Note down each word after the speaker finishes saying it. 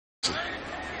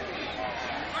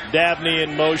Dabney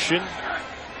in motion.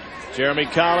 Jeremy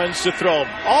Collins to throw.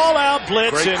 All out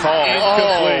blitz. Great and call.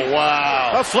 incomplete. Oh,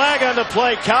 wow. A flag on the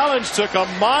play. Collins took a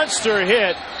monster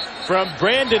hit from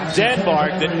Brandon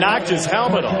Denmark that knocked his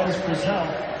helmet off.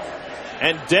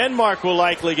 And Denmark will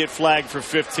likely get flagged for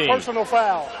 15. Personal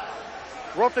foul.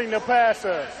 Roughing the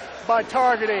passer by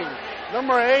targeting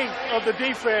number 8 of the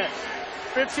defense.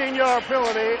 15-yard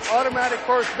penalty, automatic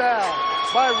first down.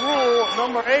 By rule,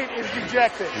 number 8 is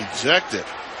ejected. Ejected.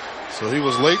 So he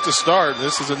was late to start.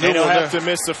 This is a new one. They'll have to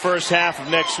miss the first half of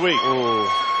next week. Ooh,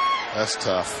 that's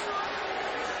tough.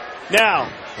 Now,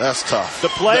 that's tough. The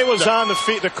play was on the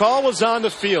field. The call was on the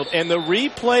field, and the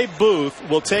replay booth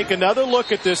will take another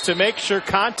look at this to make sure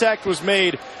contact was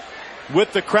made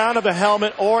with the crown of the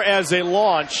helmet or as a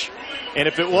launch. And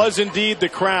if it was indeed the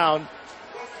crown,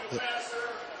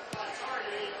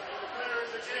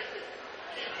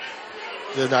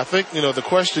 then I think, the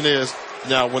question is,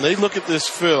 now when they look at this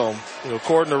film,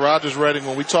 according to Rogers Redding,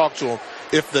 when we talk to him,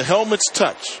 if the helmets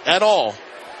touch at all,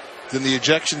 then the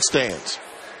ejection stands.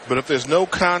 But if there's no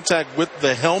contact with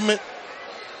the helmet,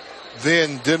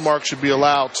 then Denmark should be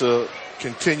allowed to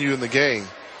continue in the game.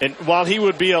 And while he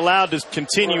would be allowed to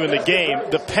continue in the game,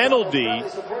 the penalty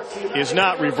is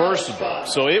not reversible.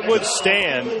 So it would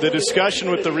stand. The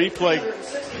discussion with the replay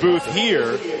booth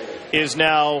here is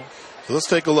now. So let's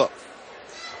take a look.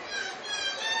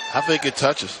 I think it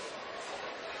touches.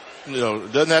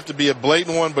 It doesn't have to be a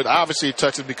blatant one, but obviously it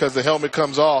touches because the helmet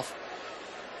comes off.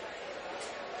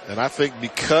 And I think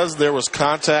because there was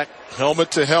contact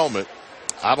helmet to helmet,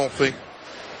 I don't think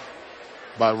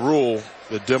by rule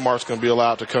that Denmark's going to be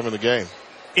allowed to come in the game.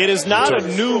 It is not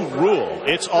a new rule.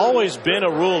 It's always been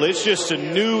a rule. It's just a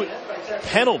new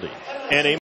penalty. And a